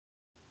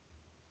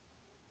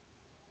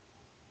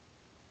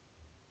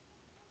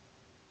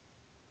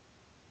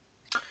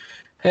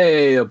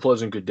Hey, a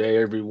pleasant good day,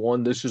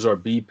 everyone. This is our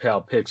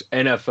BPOW Picks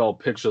NFL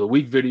Picks of the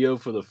Week video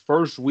for the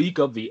first week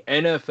of the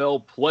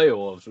NFL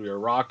playoffs. We are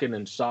rocking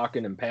and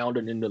socking and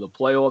pounding into the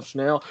playoffs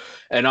now.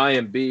 And I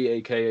am B,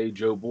 aka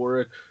Joe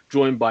Boric,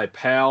 joined by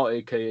Pal,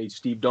 aka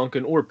Steve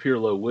Duncan, or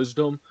Peerlow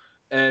Wisdom.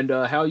 And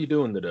how you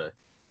doing today?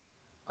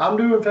 I'm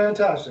doing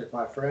fantastic,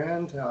 my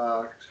friend.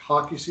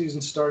 Hockey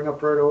season starting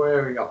up right away.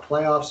 We got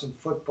playoffs in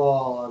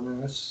football. I mean,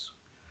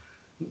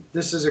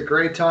 this is a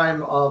great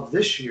time of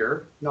this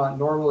year. Not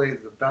normally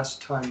the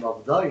best time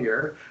of the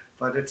year,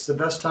 but it's the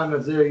best time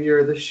of the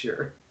year this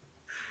year.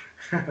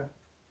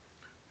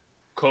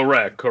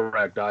 Correct,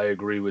 correct. I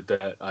agree with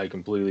that. I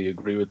completely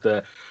agree with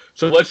that.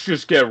 So let's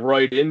just get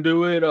right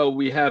into it.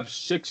 We have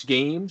six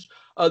games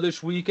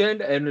this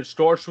weekend, and it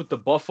starts with the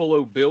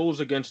Buffalo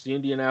Bills against the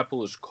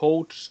Indianapolis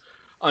Colts.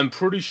 I'm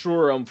pretty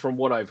sure, from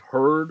what I've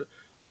heard,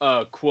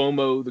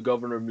 Cuomo, the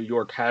governor of New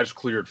York, has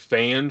cleared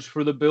fans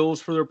for the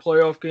Bills for their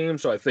playoff game.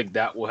 So I think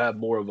that will have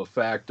more of a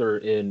factor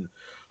in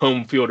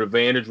home field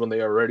advantage when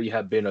they already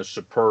have been a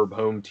superb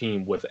home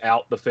team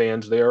without the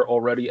fans there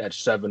already at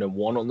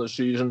 7-1 on the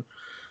season.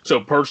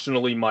 So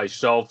personally,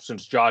 myself,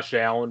 since Josh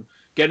Allen,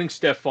 getting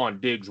Stephon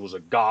Diggs was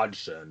a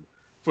godsend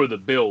for the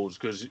Bills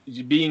because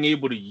being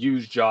able to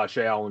use Josh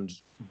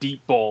Allen's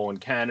deep ball and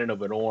cannon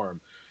of an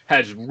arm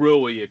has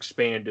really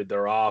expanded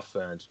their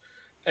offense.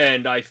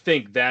 And I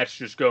think that's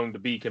just going to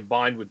be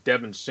combined with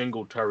Devin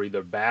Singletary,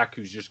 their back,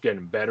 who's just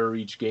getting better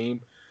each game,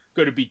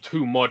 going to be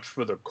too much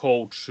for the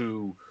Colts,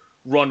 who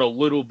run a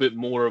little bit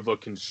more of a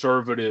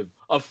conservative,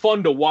 a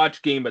fun to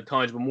watch game at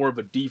times, but more of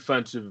a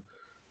defensive,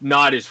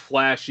 not as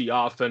flashy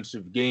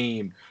offensive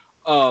game.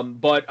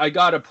 But I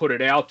got to put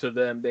it out to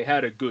them. They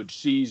had a good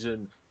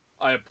season.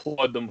 I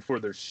applaud them for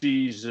their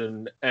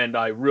season, and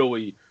I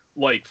really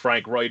like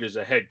Frank Wright as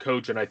a head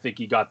coach, and I think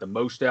he got the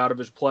most out of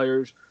his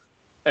players.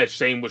 And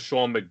same with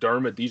Sean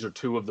McDermott. These are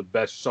two of the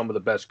best, some of the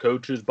best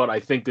coaches, but I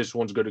think this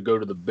one's going to go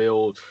to the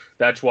Bills.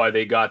 That's why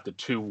they got the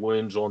two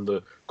wins on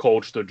the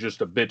Colts. They're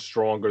just a bit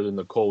stronger than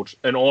the Colts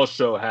and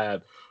also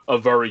have a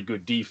very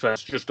good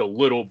defense, just a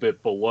little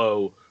bit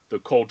below the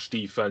Colts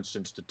defense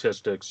in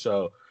statistics.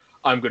 So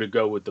I'm going to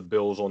go with the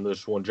Bills on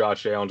this one.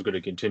 Josh Allen's going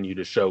to continue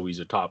to show he's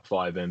a top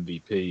five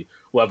MVP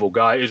level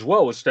guy, as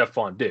well as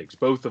Stephon Diggs.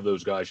 Both of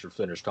those guys should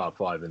finish top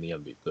five in the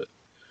MVP.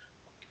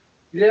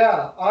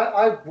 Yeah,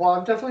 well,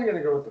 I'm definitely going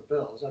to go with the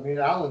Bills. I mean,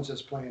 Allen's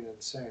just playing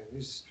insane.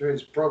 He's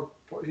broke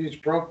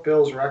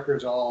Bills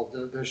records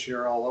this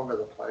year all over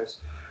the place,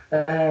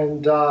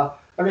 and I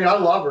mean, I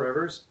love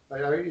Rivers.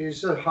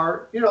 He's a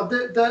hard,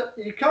 that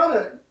you kind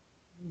of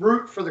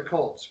root for the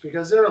Colts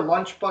because they're a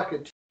lunch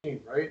bucket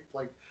team, right?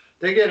 Like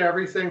they get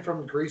everything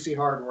from greasy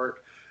hard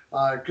work,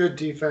 good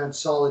defense,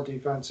 solid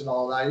defense, and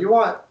all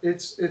that.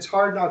 It's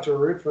hard not to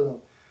root for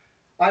them.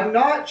 I'm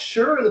not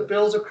sure the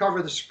Bills will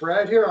cover the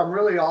spread here. I'm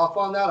really off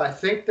on that. I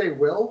think they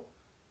will.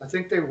 I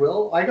think they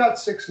will. I got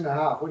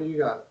 6.5. What do you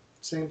got?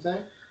 Same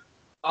thing?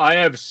 I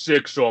have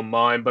six on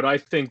mine, but I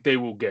think they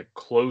will get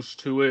close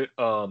to it.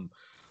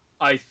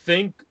 I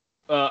think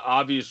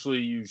obviously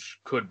you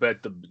should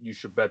bet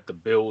the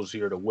Bills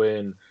here to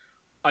win.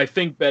 I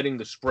think betting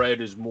the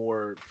spread is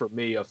more for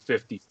me a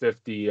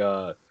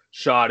 50-50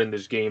 shot in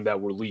this game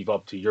that will leave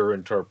up to your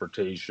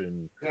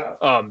interpretation.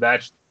 Yeah.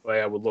 That's the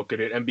way I would look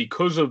at it. And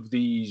because of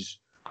these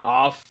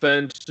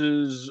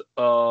offenses,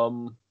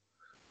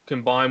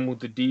 combined with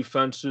the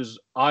defenses,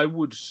 I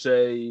would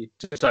say,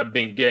 since I've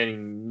been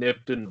getting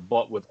nipped in the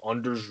butt with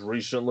unders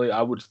recently,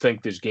 I would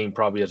think this game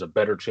probably has a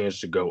better chance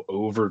to go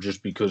over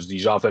just because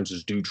these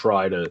offenses do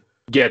try to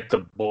get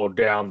the ball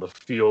down the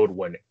field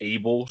when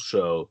able.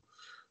 So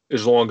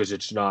as long as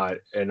it's not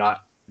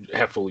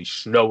heavily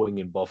snowing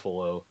in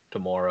Buffalo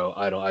tomorrow,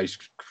 I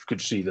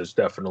could see this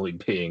definitely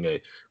being a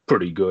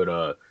pretty good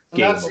And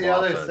game that's of the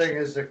other offense. thing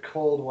is the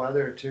cold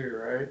weather too,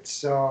 right?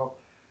 So,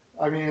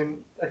 I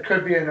mean, it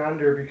could be an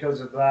under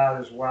because of that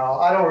as well.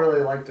 I don't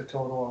really like the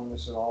total on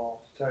this at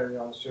all, to tell you the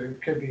honest truth.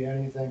 It could be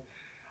anything.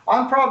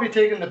 I'm probably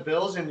taking the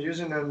Bills and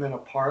using them in a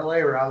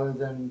parlay rather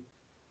than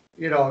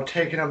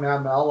taking them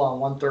ML on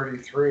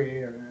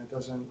 133. I mean,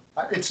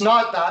 it's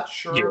not that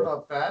sure Yeah, of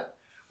a bet.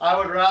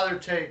 I'd rather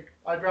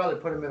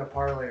put them in a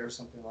parlay or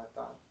something like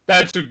that.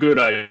 that's a good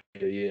idea.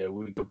 Yeah,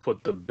 we could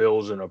put the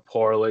Bills in a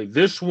parlay.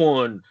 This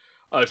one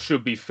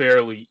should be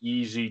fairly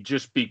easy,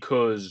 just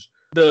because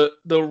the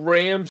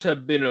Rams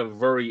have been a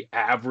very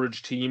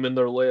average team in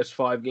their last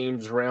five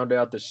games, round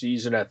out the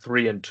season at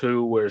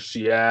 3-2, where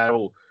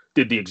Seattle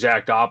did the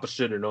exact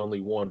opposite and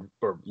only won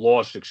or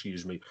lost,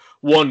 excuse me,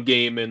 one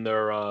game in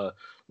their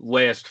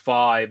last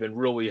five, and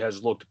really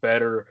has looked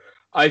better.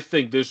 I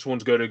think this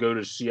one's going to go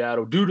to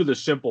Seattle due to the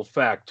simple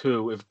fact,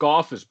 too. If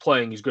Goff is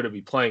playing, he's going to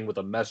be playing with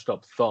a messed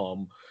up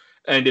thumb.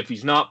 And if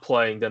he's not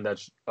playing, then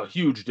that's a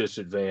huge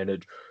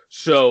disadvantage.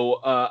 So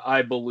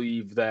I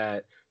believe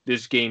that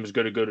this game is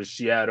going to go to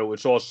Seattle.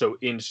 It's also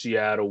in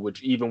Seattle,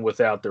 which, even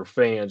without their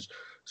fans,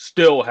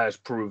 still has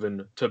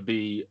proven to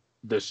be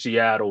the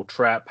Seattle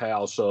trap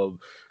house of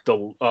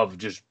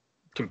just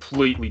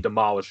completely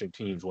demolishing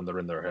teams when they're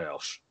in their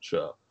house.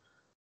 So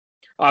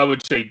I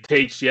would say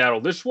take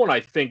Seattle. This one, I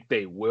think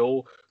they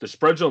will. The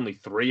spread's only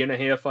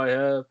 3.5. I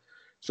have.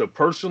 So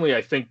personally,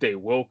 I think they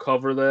will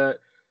cover that.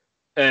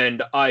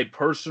 And I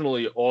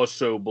personally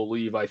also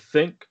believe, I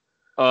think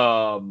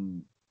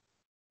um,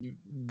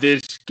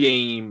 this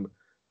game,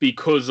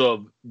 because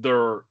of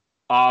their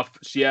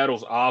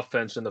Seattle's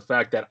offense and the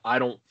fact that I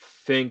don't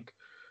think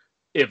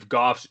if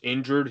Goff's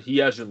injured, he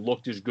hasn't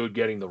looked as good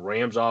getting the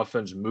Rams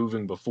offense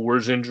moving before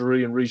his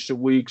injury in recent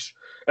weeks.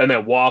 And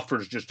then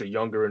Wofford's just a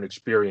younger and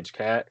experienced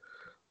cat.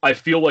 I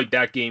feel like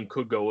that game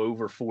could go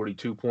over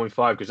 42.5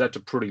 because that's a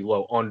pretty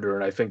low under,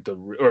 and I think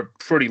or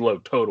pretty low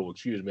total,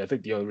 excuse me. I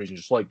think the only reason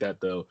just like that,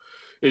 though,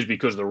 is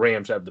because the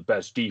Rams have the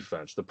best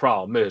defense. The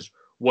problem is,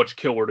 what's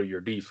killer to your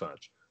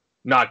defense?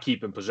 Not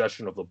keeping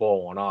possession of the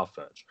ball on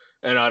offense.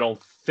 And I don't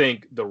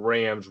think the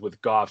Rams,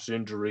 with Goff's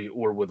injury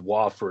or with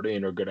Wofford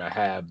in, are going to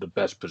have the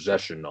best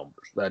possession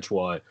numbers. That's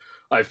why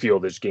I feel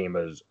this game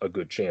has a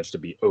good chance to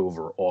be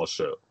over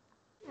also.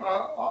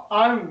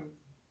 I'm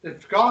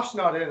if Goff's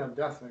not in, I'm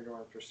definitely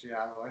going for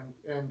Seattle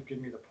and give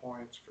me the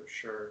points for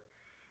sure.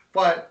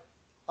 But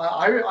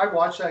I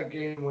watched that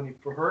game when he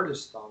hurt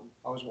his thumb.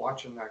 I was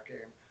watching that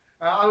game.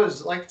 I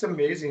was like, it's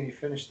amazing he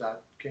finished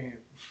that game.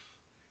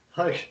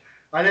 Like,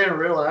 I didn't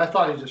realize. I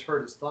thought he just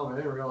hurt his thumb. I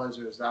didn't realize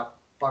it was that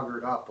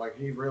buggered up. Like,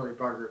 he really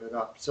buggered it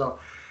up. So,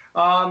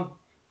 um,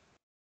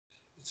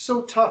 it's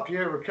so tough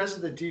here because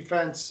of the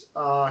defense.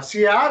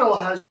 Seattle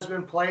has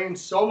been playing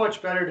so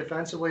much better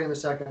defensively in the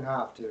second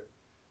half too.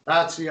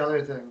 That's the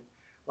other thing.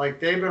 Like,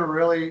 they've been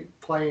really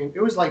playing.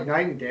 It was like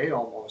night and day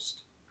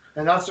almost,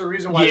 and that's the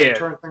reason why they Yeah,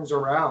 turned things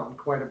around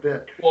quite a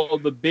bit. well,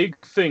 the big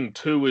thing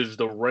too is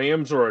the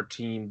Rams are a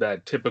team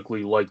that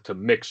typically like to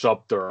mix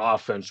up their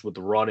offense with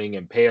running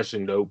and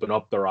passing to open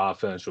up their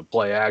offense with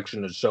play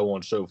action and so on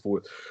and so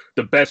forth.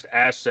 The best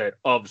asset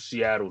of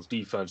Seattle's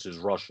defense is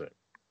rushing.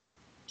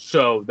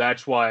 So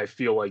that's why I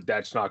feel like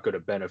that's not going to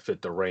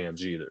benefit the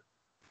Rams either.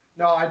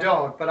 No, I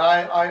don't. But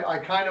I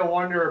kind of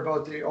wonder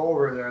about the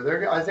over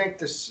there. I think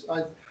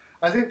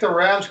the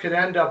Rams could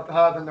end up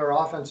having their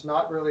offense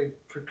not really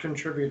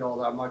contribute all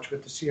that much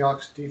with the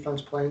Seahawks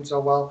defense playing so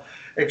well,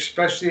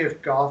 especially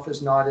if Goff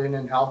is not in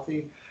and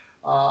healthy.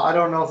 I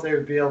don't know if they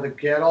would be able to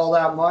get all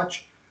that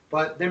much,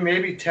 but there may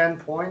be 10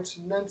 points,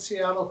 and then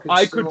Seattle could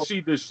I could still.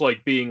 see this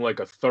like being like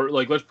a third,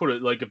 like let's put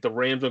it like if the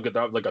Rams don't get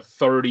that, like a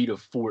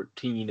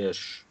 30-14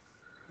 ish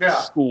Yeah,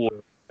 score,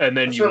 and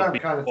then that's you what would I'm be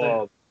kind of thinking.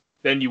 above,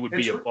 then you would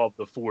be It's above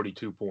the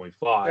 42.5.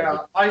 Yeah,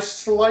 I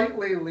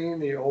slightly lean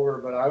the over,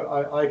 but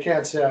I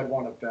can't say I'd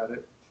want to bet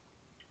it.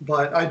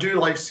 But I do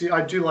like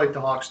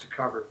the Hawks to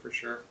cover for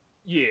sure.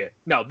 Yeah.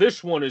 Now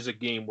this one is a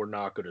game we're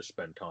not going to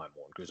spend time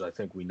on because I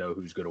think we know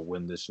who's going to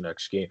win this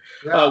next game.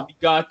 Yeah. We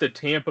got the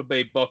Tampa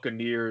Bay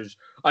Buccaneers.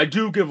 I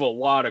do give a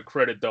lot of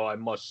credit, though, I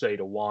must say,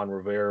 to Juan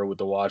Rivera with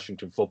the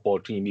Washington football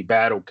team. He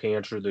battled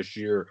cancer this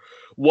year,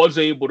 was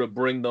able to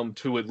bring them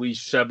to at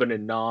least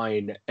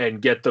 7-9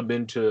 and get them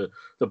into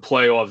the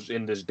playoffs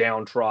in this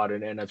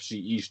downtrodden NFC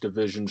East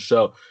division.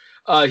 So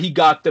he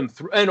got them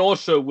through. And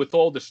also with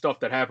all the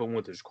stuff that happened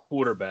with his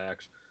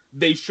quarterbacks,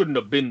 they shouldn't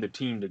have been the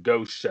team to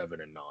go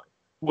 7-9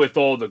 with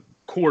all the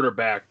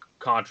quarterback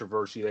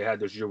controversy they had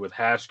this year with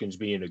Haskins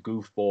being a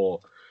goofball.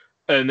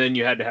 And then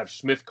you had to have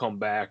Smith come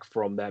back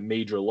from that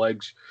major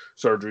legs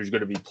surgery. He's going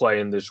to be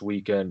playing this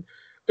weekend.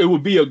 It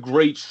would be a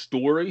great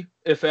story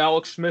if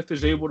Alex Smith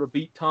is able to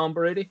beat Tom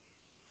Brady.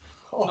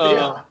 Oh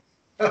Uh,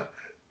 yeah.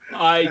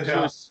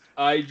 Yeah.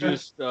 I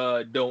just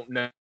don't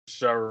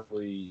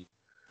necessarily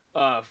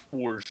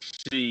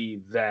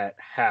foresee that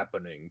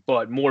happening.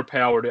 But more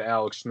power to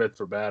Alex Smith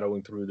for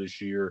battling through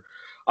this year.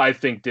 I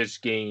think this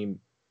game,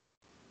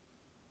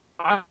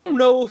 I don't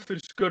know if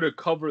it's going to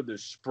cover the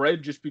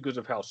spread just because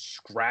of how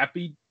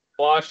scrappy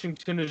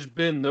Washington has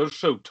been. They're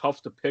so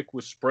tough to pick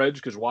with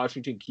spreads because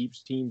Washington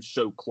keeps teams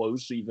so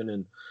close, even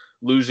in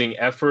losing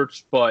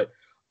efforts. But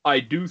I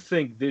do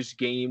think this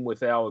game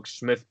with Alex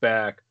Smith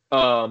back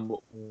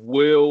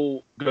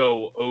will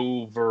go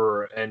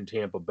over and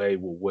Tampa Bay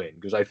will win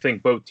because I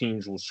think both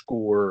teams will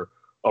score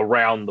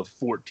around the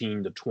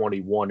 14 to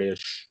 21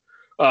 ish.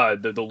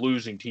 The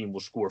losing team will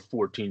score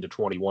 14 to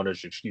 21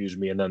 ish, excuse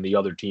me, and then the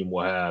other team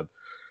will have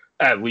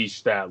at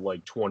least that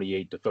like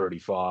 28 to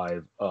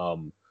 35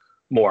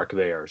 mark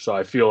there. So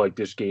I feel like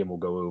this game will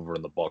go over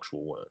and the Bucks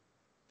will win.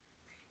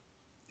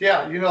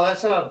 Yeah,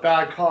 that's not a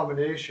bad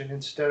combination.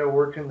 Instead of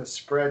working the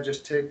spread,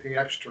 just take the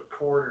extra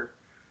quarter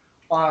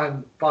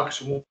on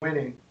Bucks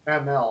winning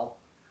ML,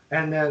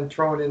 and then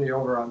throwing in the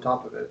over on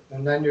top of it,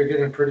 and then you're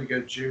getting pretty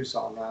good juice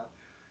on that.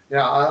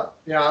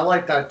 I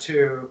like that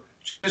too.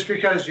 Just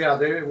because,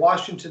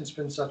 Washington's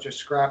been such a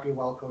scrappy,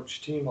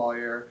 well-coached team all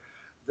year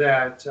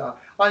that,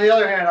 on the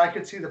other hand, I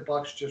could see the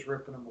Bucks just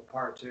ripping them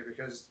apart too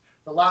because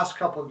the last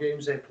couple of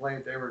games they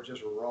played, they were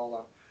just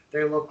rolling.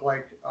 They looked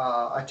like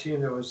a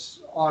team that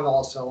was on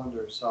all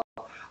cylinders. So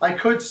I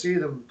could see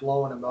them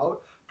blowing them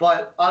out,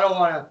 but I don't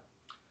want to.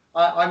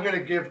 I'm going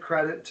to give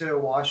credit to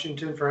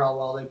Washington for how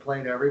well they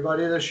played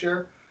everybody this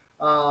year.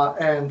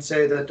 and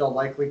say that they'll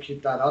likely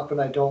keep that up,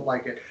 and I don't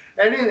like it.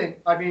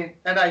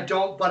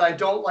 But I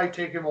don't like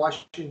taking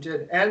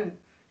Washington and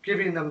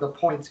giving them the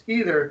points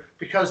either,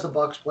 because the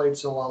Bucks played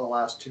so well the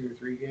last 2 or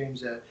 3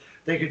 games that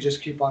they could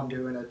just keep on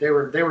doing it. They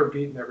were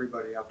beating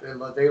everybody up.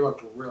 They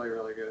looked really,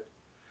 really good.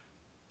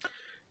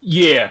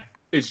 Yeah,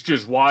 it's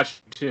just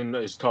Washington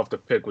is tough to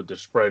pick with the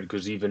spread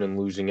because even in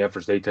losing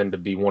efforts, they tend to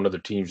be one of the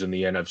teams in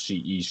the NFC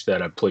East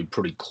that have played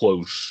pretty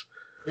close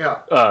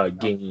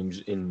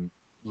games in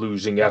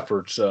losing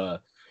efforts.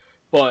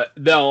 But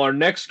now our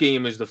next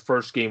game is the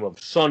first game of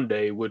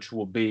Sunday, which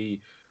will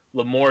be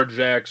Lamar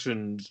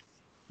Jackson's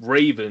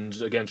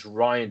Ravens against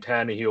Ryan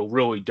Tannehill,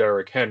 really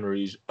Derrick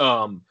Henry's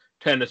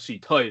Tennessee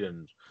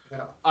Titans.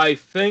 Yeah. I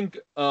think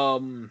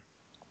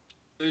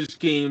this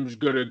game's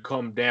going to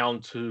come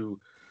down to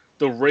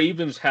the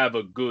Ravens have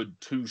a good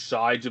 2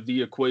 sides of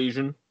the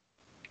equation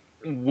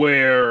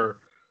where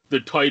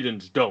the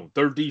Titans don't.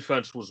 Their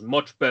defense was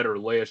much better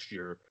last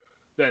year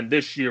than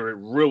this year. It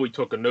really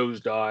took a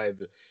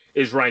nosedive.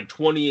 Is ranked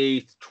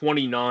 28th,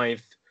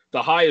 29th.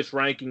 The highest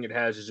ranking it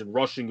has is in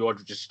rushing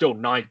yards, which is still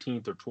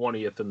 19th or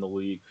 20th in the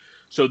league.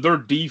 So their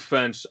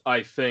defense,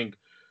 I think,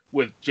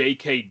 with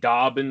J.K.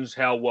 Dobbins,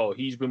 how well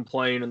he's been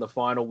playing in the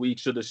final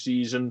weeks of the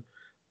season,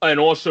 and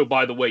also,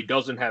 by the way,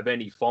 doesn't have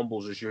any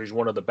fumbles this year. He's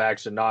one of the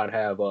backs to not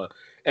have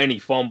any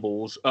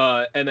fumbles.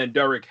 And then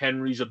Derrick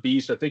Henry's a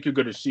beast. I think you're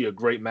going to see a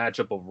great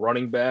matchup of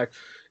running back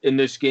in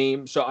this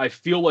game. So I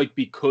feel like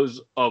because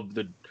of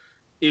the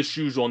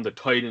issues on the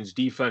Titans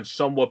defense,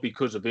 somewhat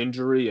because of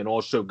injury and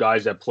also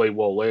guys that played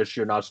well last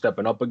year not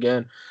stepping up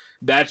again,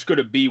 that's going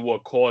to be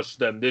what costs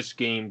them this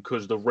game,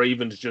 because the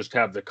Ravens just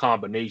have the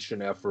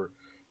combination effort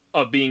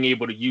of being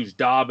able to use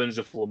Dobbins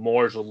if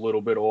Lamar's a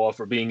little bit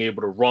off, or being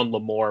able to run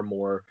Lamar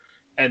more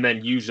and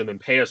then use him in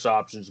pass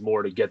options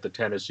more to get the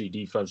Tennessee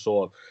defense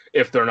off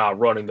if they're not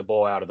running the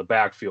ball out of the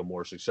backfield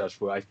more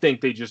successfully. I think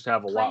they just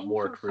have a lot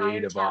more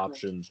creative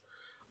options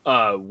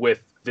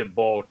with the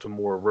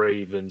Baltimore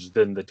Ravens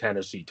than the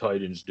Tennessee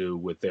Titans do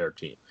with their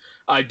team.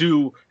 I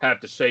do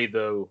have to say,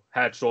 though,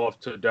 hats off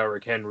to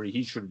Derrick Henry.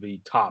 He should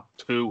be top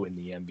 2 in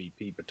the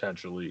MVP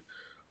potentially.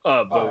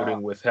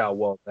 Voting with how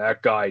well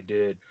that guy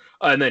did.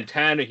 And then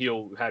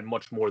Tannehill had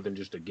much more than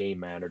just a game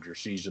manager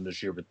season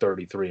this year with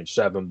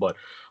 33-7. But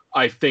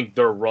I think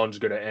their run's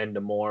going to end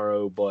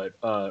tomorrow,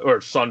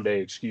 or Sunday,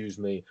 excuse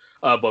me.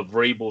 But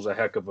Vrabel's a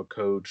heck of a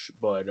coach.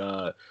 But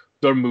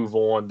they'll move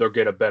on. They'll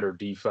get a better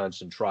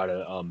defense and try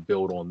to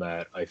build on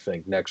that, I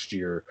think, next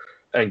year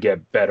and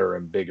get better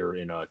and bigger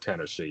in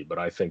Tennessee. But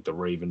I think the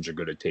Ravens are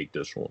going to take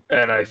this one.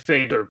 And I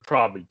think they'll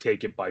probably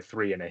take it by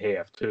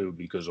 3.5, too,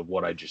 because of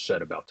what I just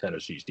said about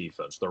Tennessee's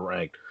defense. They're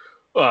ranked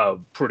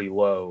pretty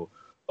low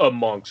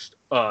amongst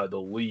the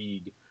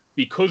league.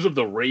 Because of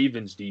the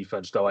Ravens'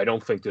 defense, though, I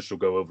don't think this will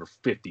go over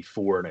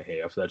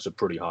 54.5. That's a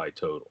pretty high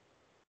total.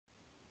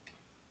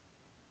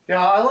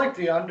 Yeah, I like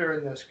the under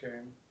in this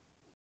game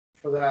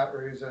for that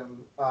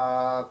reason,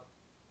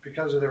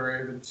 because of the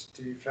Ravens'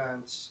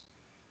 defense.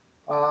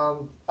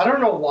 I don't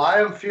know why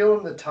I'm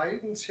feeling the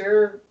Titans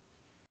here.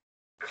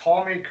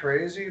 Call me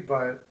crazy,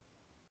 but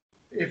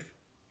if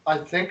I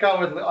think I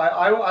would,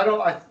 I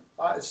don't.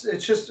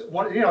 It's just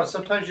one.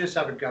 Sometimes you just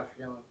have a gut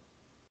feeling.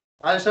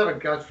 I just have a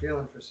gut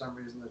feeling for some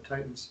reason the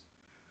Titans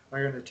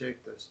are going to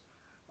take this,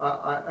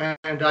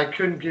 and I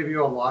couldn't give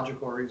you a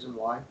logical reason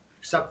why,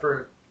 except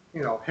for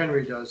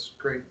Henry does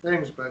great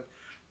things, but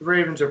the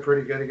Ravens are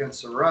pretty good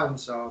against the run,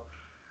 so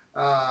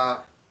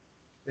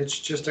it's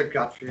just a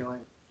gut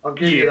feeling. I'll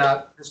give you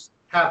that.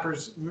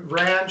 Capper's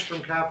Ranch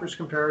from Capper's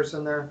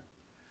comparison there.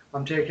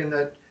 I'm taking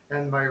that,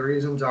 and my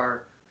reasons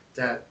are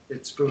that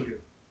it's voodoo.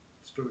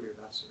 It's voodoo.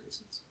 That's the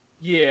reasons.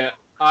 Yeah,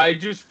 I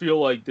just feel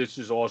like this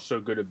is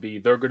also going to be,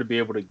 they're going to be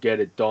able to get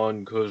it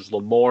done because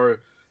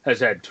Lamar has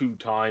had 2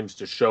 times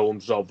to show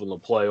himself in the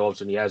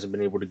playoffs, and he hasn't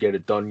been able to get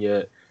it done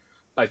yet.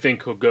 I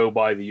think he'll go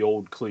by the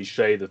old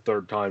cliche, the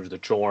third time's the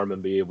charm,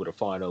 and be able to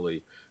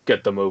finally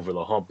get them over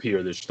the hump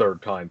here this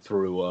third time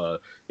through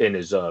in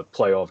his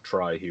playoff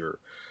try here.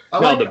 I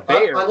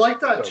like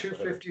that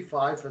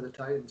 255 for the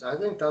Titans. I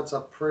think that's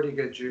a pretty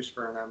good juice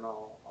for an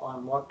ML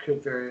on what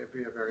could be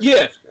a very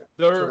close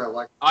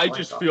game. I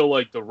just feel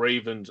like the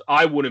Ravens,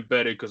 I wouldn't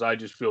bet it because I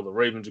just feel the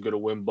Ravens are going to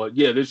win. But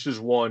yeah, this is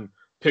one,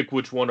 pick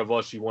which one of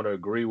us you want to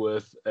agree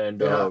with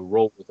and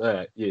roll with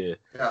that.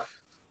 Yeah.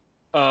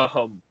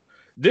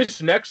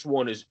 This next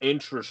one is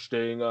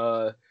interesting.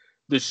 The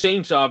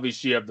Saints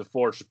obviously have the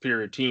far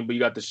superior team, but you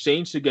got the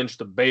Saints against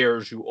the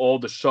Bears, who all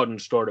of a sudden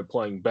started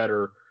playing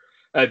better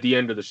at the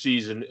end of the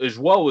season, as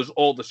well as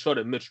all of a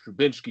sudden Mitch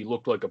Trubisky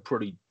looked like a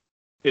pretty,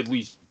 at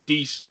least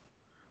decent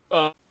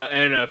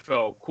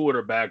NFL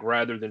quarterback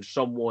rather than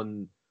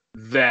someone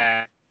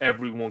that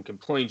everyone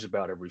complains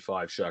about every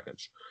 5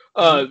 seconds.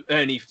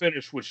 And he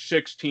finished with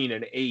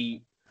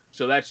 16-8.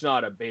 So that's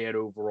not a bad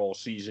overall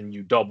season.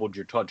 You doubled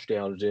your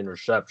touchdowns,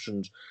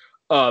 interceptions,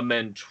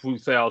 and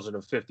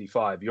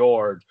 2,055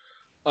 yards.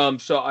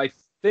 So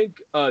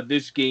think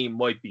this game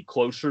might be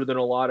closer than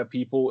a lot of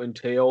people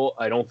entail.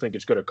 I don't think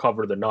it's going to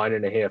cover the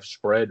 9.5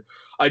 spread.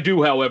 I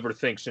do, however,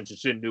 think since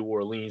it's in New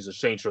Orleans, the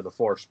Saints are the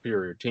far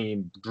superior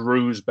team.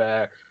 Drew's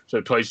back,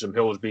 so Tyson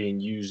Hill is being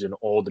used in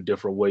all the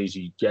different ways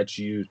he gets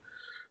used.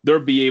 They'll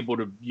be able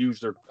to use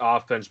their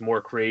offense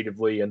more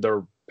creatively, and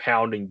their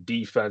pounding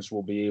defense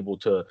will be able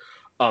to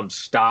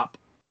stop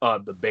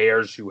the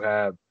Bears, who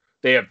have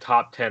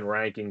top 10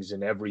 rankings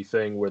and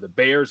everything, where the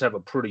Bears have a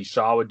pretty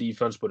solid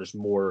defense, but it's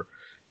more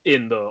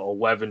in the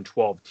 11,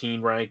 12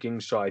 teen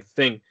rankings. So I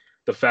think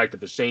the fact that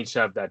the Saints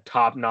have that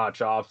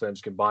top-notch offense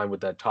combined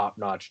with that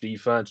top-notch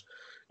defense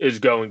is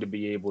going to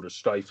be able to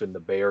stifle the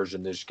Bears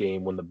in this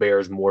game, when the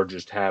Bears more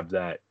just have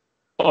that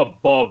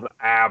above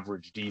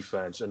average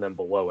defense and then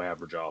below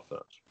average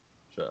offense.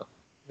 So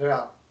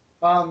yeah,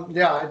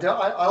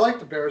 I like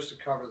the Bears to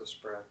cover the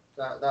spread.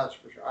 That's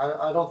for sure.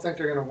 I don't think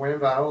they're going to win,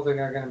 but I don't think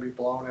they're going to be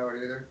blown out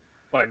either.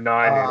 by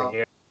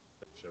 9.5.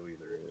 So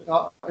either.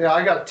 Yeah,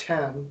 I got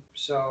 10.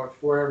 So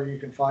if wherever you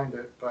can find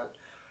it, but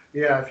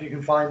yeah, if you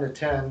can find the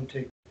 10,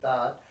 take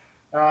that.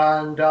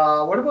 And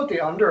what about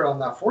the under on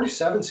that?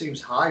 47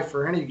 seems high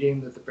for any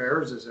game that the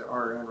Bears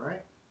are in,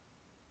 right?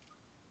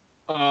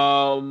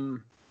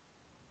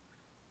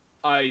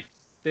 I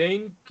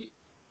think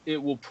it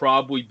will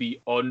probably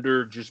be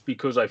under, just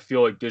because I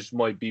feel like this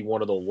might be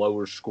one of the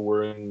lower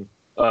scoring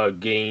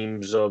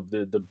games of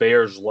the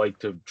Bears. Like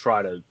to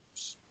try to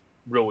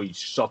really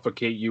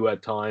suffocate you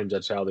at times.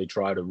 That's how they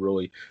try to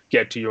really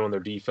get to you on their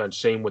defense.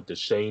 Same with the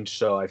Saints.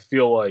 So I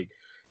feel like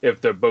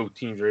if both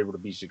teams are able to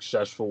be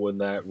successful in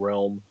that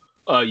realm,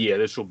 yeah,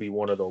 this will be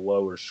one of the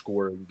lower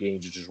scoring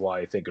games, which is why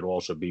I think it'll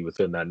also be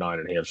within that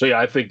 9.5. So yeah,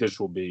 I think this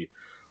will be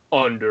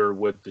under,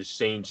 with the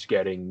Saints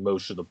getting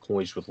most of the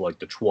points with like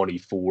the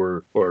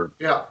 24 or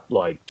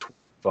like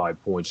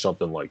 25 points,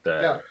 something like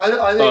that. Yeah,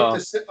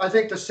 I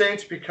think the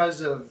Saints,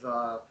 because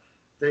of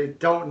they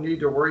don't need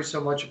to worry so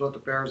much about the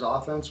Bears'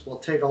 offense, will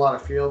take a lot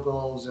of field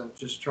goals and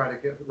just try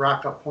to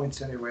rack up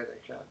points any way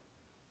they can.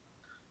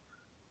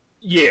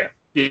 Yeah,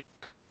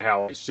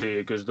 how I see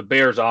it, because the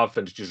Bears'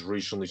 offense just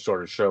recently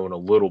started showing a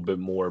little bit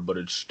more, but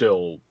it's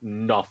still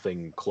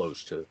nothing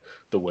close to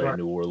the way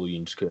New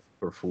Orleans can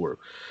perform.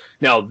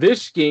 Now,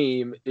 this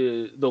game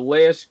is the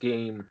last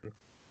game,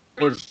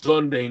 or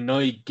Sunday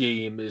night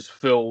game, is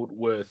filled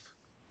with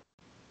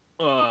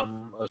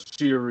a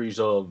series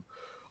of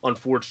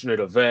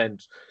unfortunate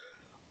events.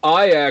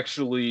 I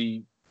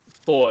actually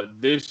thought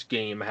this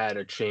game had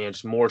a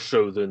chance, more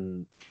so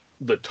than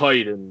the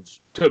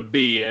Titans, to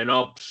be an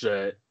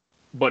upset,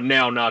 but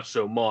now not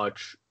so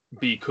much,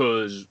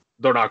 because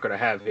they're not going to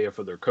have half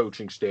of their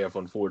coaching staff,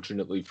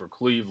 unfortunately, for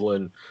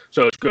Cleveland.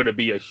 So it's going to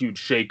be a huge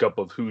shakeup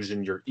of who's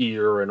in your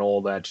ear and all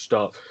that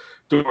stuff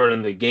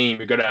during the game.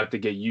 You're going to have to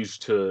get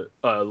used to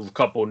a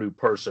couple new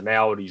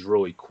personalities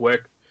really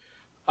quick.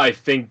 I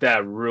think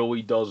that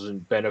really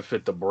doesn't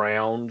benefit the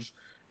Browns.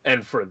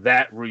 And for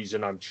that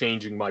reason, I'm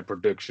changing my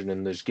prediction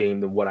in this game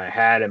than what I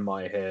had in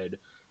my head.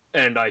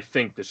 And I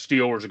think the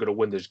Steelers are going to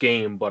win this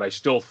game, but I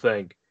still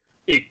think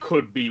it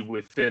could be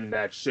within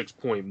that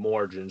 6-point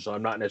margin. So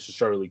I'm not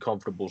necessarily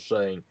comfortable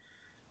saying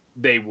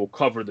they will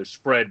cover the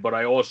spread, but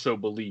I also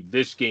believe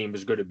this game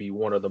is going to be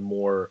one of the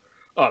more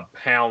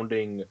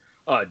pounding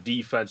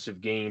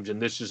defensive games.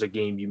 And this is a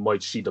game you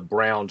might see the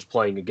Browns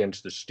playing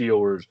against the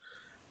Steelers.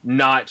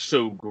 Not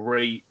so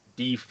great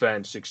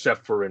defense,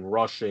 except for in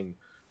rushing,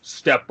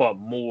 step up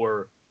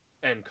more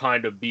and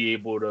kind of be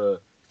able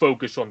to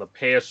focus on the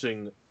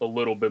passing a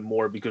little bit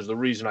more, because the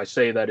reason I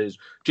say that is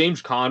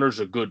James Conner's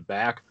a good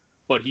back,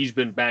 but he's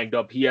been banged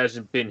up. He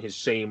hasn't been his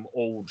same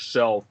old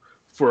self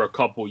for a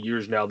couple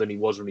years now than he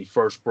was when he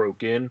first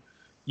broke in.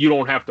 You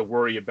don't have to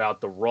worry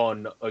about the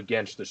run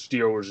against the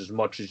Steelers as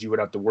much as you would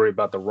have to worry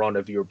about the run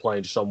if you were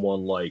playing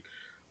someone like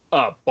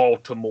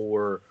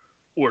Baltimore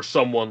or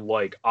someone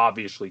like,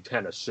 obviously,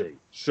 Tennessee.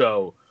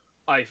 So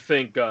I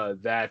think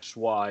that's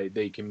why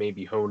they can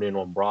maybe hone in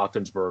on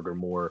Roethlisberger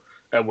more.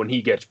 And when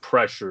he gets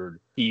pressured,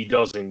 he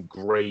doesn't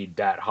grade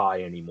that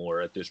high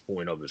anymore at this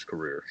point of his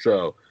career.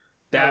 So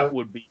that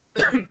would be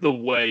the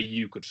way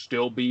you could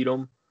still beat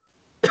him.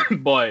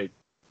 But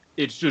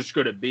it's just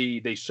going to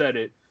be, they said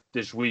it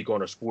this week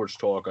on a sports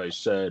talk, I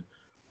said,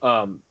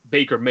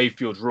 Baker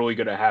Mayfield's really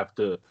going to have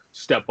to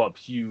step up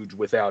huge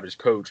without his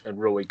coach and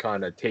really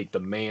kind of take the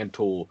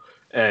mantle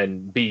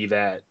and be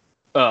that,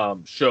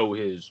 show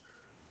his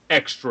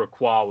extra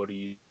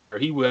quality.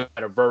 He had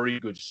a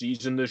very good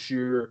season this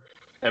year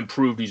and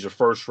proved he's a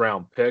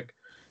first-round pick.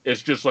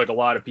 It's just like a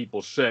lot of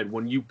people said,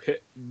 when you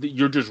pick,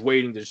 you're just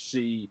waiting to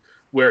see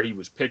where he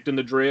was picked in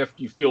the draft.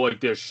 You feel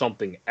like there's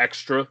something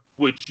extra,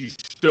 which you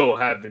still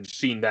haven't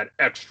seen that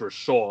extra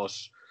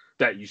sauce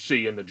that you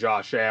see in the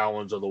Josh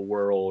Allens of the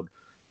world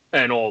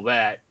and all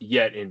that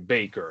yet in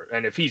Baker.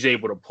 And if he's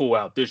able to pull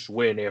out this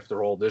win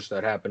after all this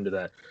that happened to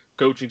that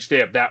coaching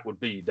staff, that would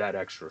be that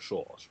extra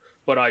sauce.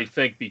 But I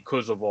think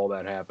because of all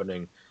that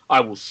happening,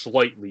 I will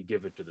slightly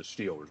give it to the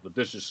Steelers. But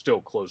this is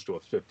still close to a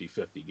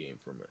 50-50 game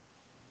for me.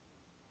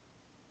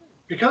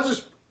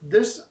 Because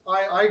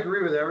I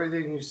agree with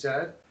everything you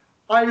said.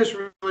 I just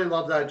really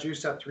love that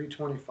juice at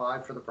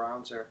 325 for the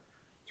Browns there.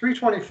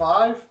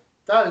 325,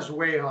 that is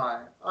way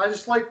high. I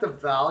just like the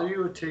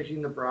value of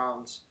taking the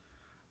Browns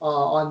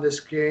on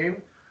this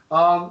game.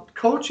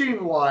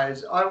 Coaching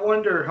wise, I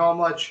wonder how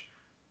much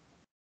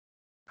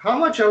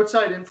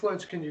outside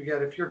influence can you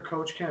get if your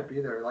coach can't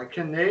be there? Like,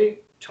 can they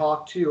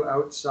talk to you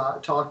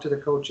outside, talk to the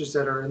coaches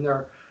that are in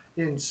there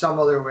in some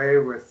other way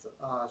with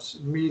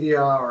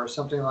media or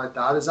something like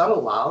that? Is that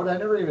allowed? I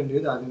never even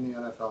knew that in the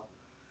NFL.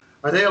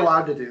 Are they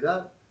allowed to do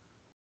that?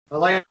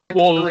 Well, Like,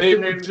 they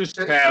can they? would just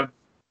have.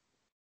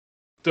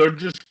 They're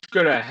just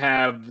gonna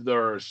have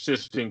their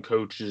assistant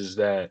coaches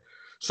that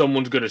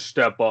someone's gonna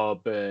step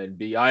up and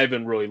be. I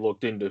haven't really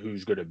looked into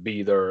who's gonna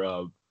be their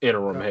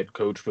interim head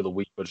coach for the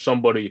week, but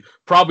somebody,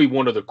 probably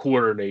one of the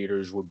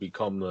coordinators, would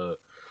become the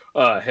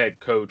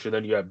head coach, and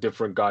then you have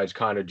different guys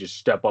kind of just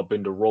step up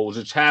into roles.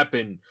 It's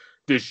happened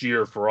this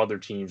year for other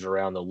teams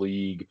around the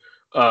league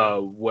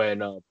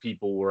when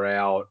people were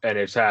out, and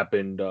it's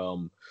happened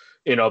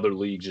in other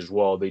leagues as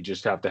well. They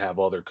just have to have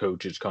other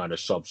coaches kind of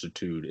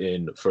substitute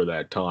in for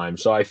that time.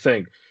 So I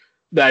think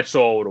that's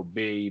all it'll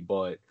be.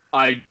 But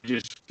I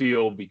just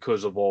feel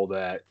because of all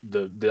that,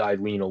 I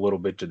lean a little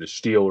bit to the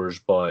Steelers.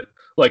 But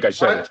like I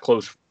said, it's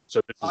close. So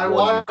this is I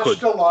one you watched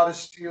could. a lot of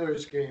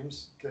Steelers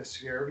games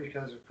this year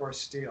because, of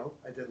course,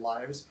 I did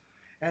lives,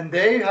 and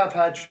they have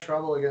had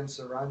trouble against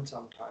the run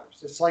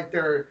sometimes. It's like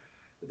they're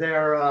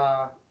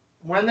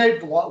when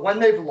they've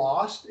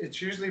lost,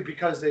 it's usually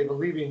because they've been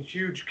leaving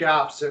huge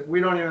gaps that we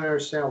don't even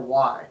understand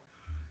why.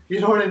 You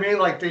know what I mean?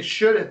 Like, they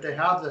shouldn't. They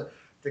have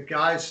the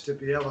guys to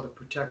be able to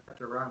protect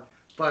the run,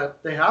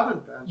 but they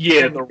haven't been.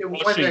 Yeah, And the when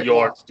rushing they've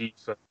yards lost.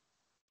 defense.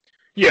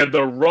 Yeah,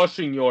 the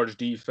rushing yards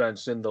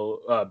defense in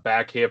the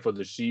back half of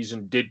the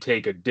season did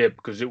take a dip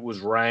because it was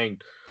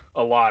ranked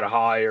a lot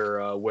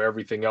higher, where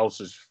everything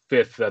else is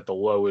fifth at the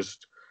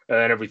lowest,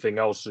 and everything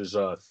else is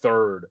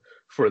third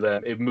for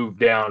them. It moved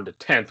down to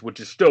 10th,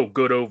 which is still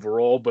good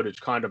overall, but it's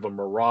kind of a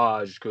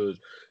mirage because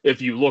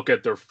if you look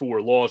at their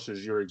 4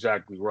 losses, you're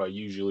exactly right.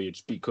 Usually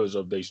it's because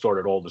of they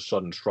started all of a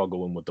sudden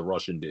struggling with the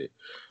rushing D.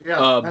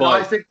 Yeah, and I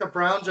But think the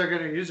Browns are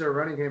going to use their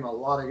running game a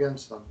lot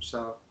against them.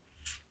 So,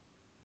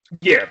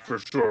 yeah, for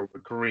sure.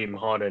 With Kareem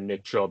Hunt and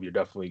Nick Chubb, you're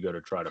definitely going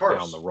to try of to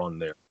pound the course, run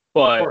there. of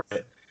But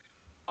course.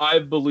 I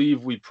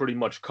believe we pretty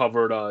much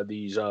covered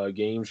these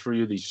games for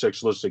you, these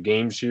 6 listed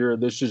games here.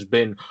 This has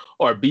been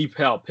our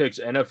BPOW Picks,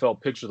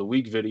 NFL Picks of the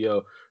Week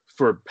video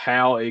for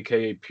Pal,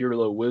 a.k.a. Pure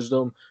Low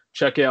Wisdom.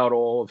 Check out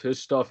all of his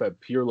stuff at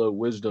Pure Low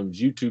Wisdom's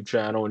YouTube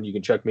channel, and you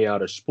can check me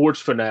out at Sports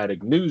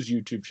Fanatic News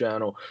YouTube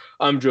channel.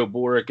 I'm Joe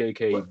Boric,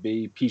 a.k.a.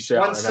 B. Peace out,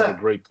 One and have a sec.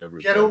 great day,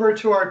 everybody. Get over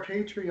to our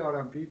Patreon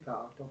on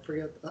BPOW. Don't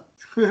forget that.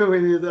 We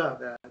need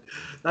that, man.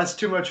 That's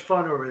too much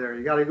fun over there.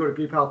 You got to go to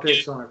BPOW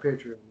Picks on our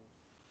Patreon.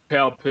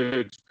 Pal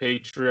Picks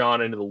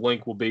Patreon, and the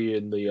link will be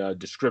in the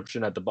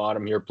description at the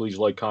bottom here. Please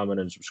like,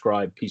 comment, and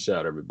subscribe. Peace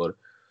out, everybody.